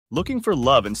Looking for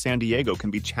love in San Diego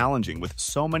can be challenging with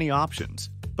so many options,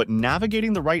 but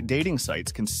navigating the right dating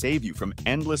sites can save you from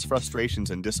endless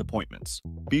frustrations and disappointments.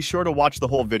 Be sure to watch the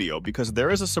whole video because there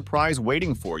is a surprise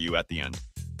waiting for you at the end.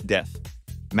 Death.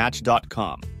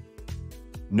 Match.com.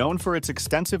 Known for its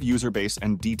extensive user base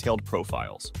and detailed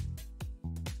profiles.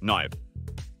 9.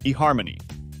 eHarmony.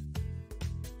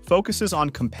 Focuses on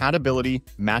compatibility,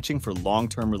 matching for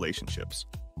long-term relationships.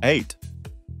 8.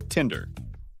 Tinder.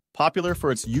 Popular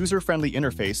for its user-friendly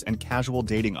interface and casual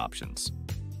dating options.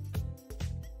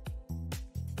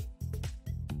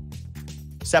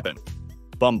 7.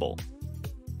 Bumble.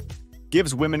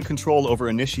 Gives women control over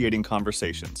initiating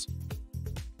conversations.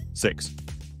 6.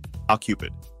 OkCupid.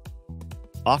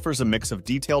 Offers a mix of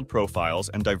detailed profiles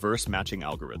and diverse matching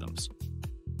algorithms.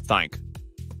 5.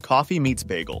 Coffee Meets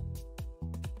Bagel.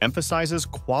 Emphasizes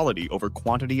quality over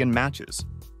quantity in matches.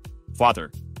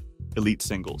 4.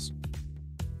 EliteSingles.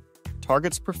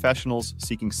 Targets professionals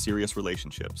seeking serious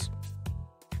relationships.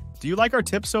 Do you like our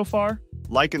tips so far?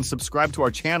 Like and subscribe to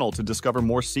our channel to discover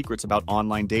more secrets about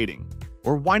online dating.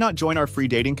 Or why not join our free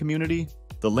dating community?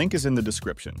 The link is in the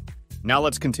description. Now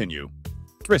let's continue.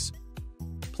 3.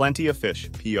 Plenty of Fish,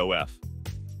 POF.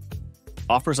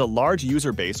 Offers a large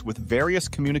user base with various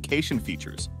communication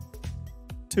features.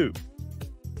 2.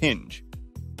 Hinge.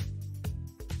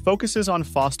 Focuses on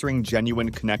fostering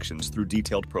genuine connections through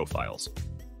detailed profiles.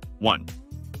 1.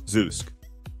 Zoosk.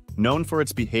 Known for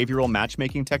its behavioral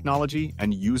matchmaking technology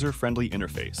and user-friendly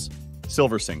interface.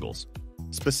 Silver Singles.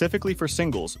 Specifically for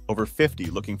singles over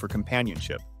 50 looking for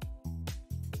companionship.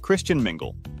 Christian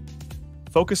Mingle.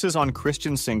 Focuses on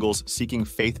Christian singles seeking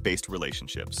faith-based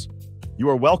relationships. You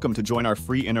are welcome to join our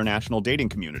free international dating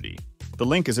community. The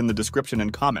link is in the description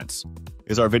and comments.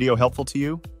 Is our video helpful to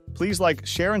you? Please like,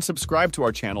 share, and subscribe to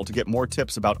our channel to get more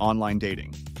tips about online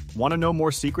dating. Want to know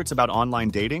more secrets about online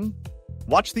dating?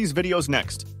 Watch these videos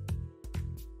next.